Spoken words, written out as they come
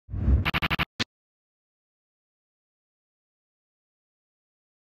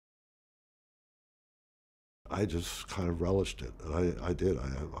I just kind of relished it, and I did. I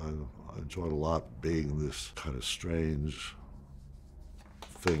enjoyed a lot being this kind of strange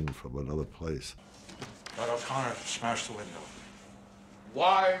thing from another place. But O'Connor smashed the window.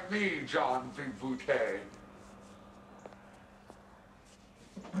 Why me, John BigBoote?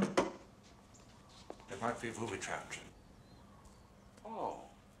 It might be booby-trapped. Oh.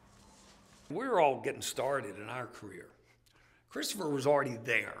 We were all getting started in our career. Christopher was already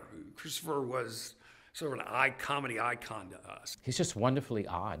there. Christopher was sort of an comedy icon to us. He's just wonderfully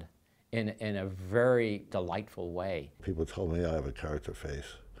odd in a very delightful way. People tell me I have a character face,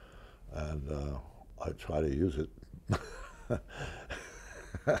 and I try to use it.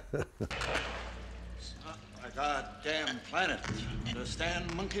 It's not my goddamn planet.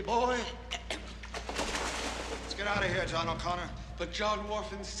 Understand, monkey boy? Let's get out of here, John O'Connor. But John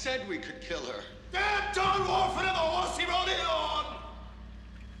Warfin said we could kill her. Damn John Warfin and the horse he rode in on!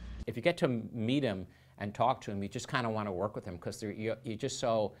 If you get to meet him and talk to him, you just kind of want to work with him because you're just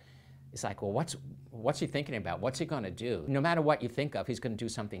so, it's like, well, what's he thinking about? What's he going to do? No matter what you think of, he's going to do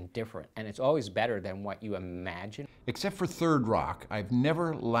something different. And it's always better than what you imagine. Except for Third Rock, I've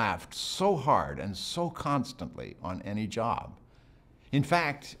never laughed so hard and so constantly on any job. In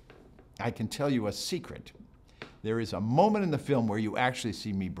fact, I can tell you a secret. There is a moment in the film where you actually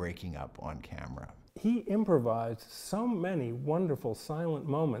see me breaking up on camera. He improvised so many wonderful silent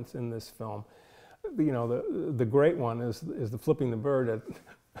moments in this film. You know, the great one is the flipping the bird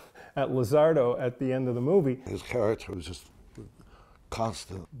at Lizardo at the end of the movie. His character was just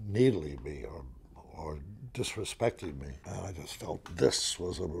constant needling me or disrespecting me. And I just felt this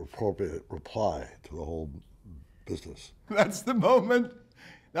was an appropriate reply to the whole business. That's the moment.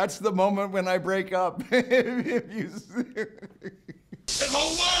 That's the moment when I break up. If you It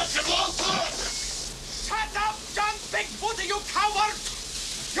won't work! It won't work! Shut up, John BigBoote, you coward!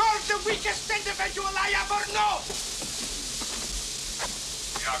 You're the weakest individual I ever know!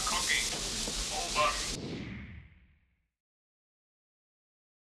 We are cooking.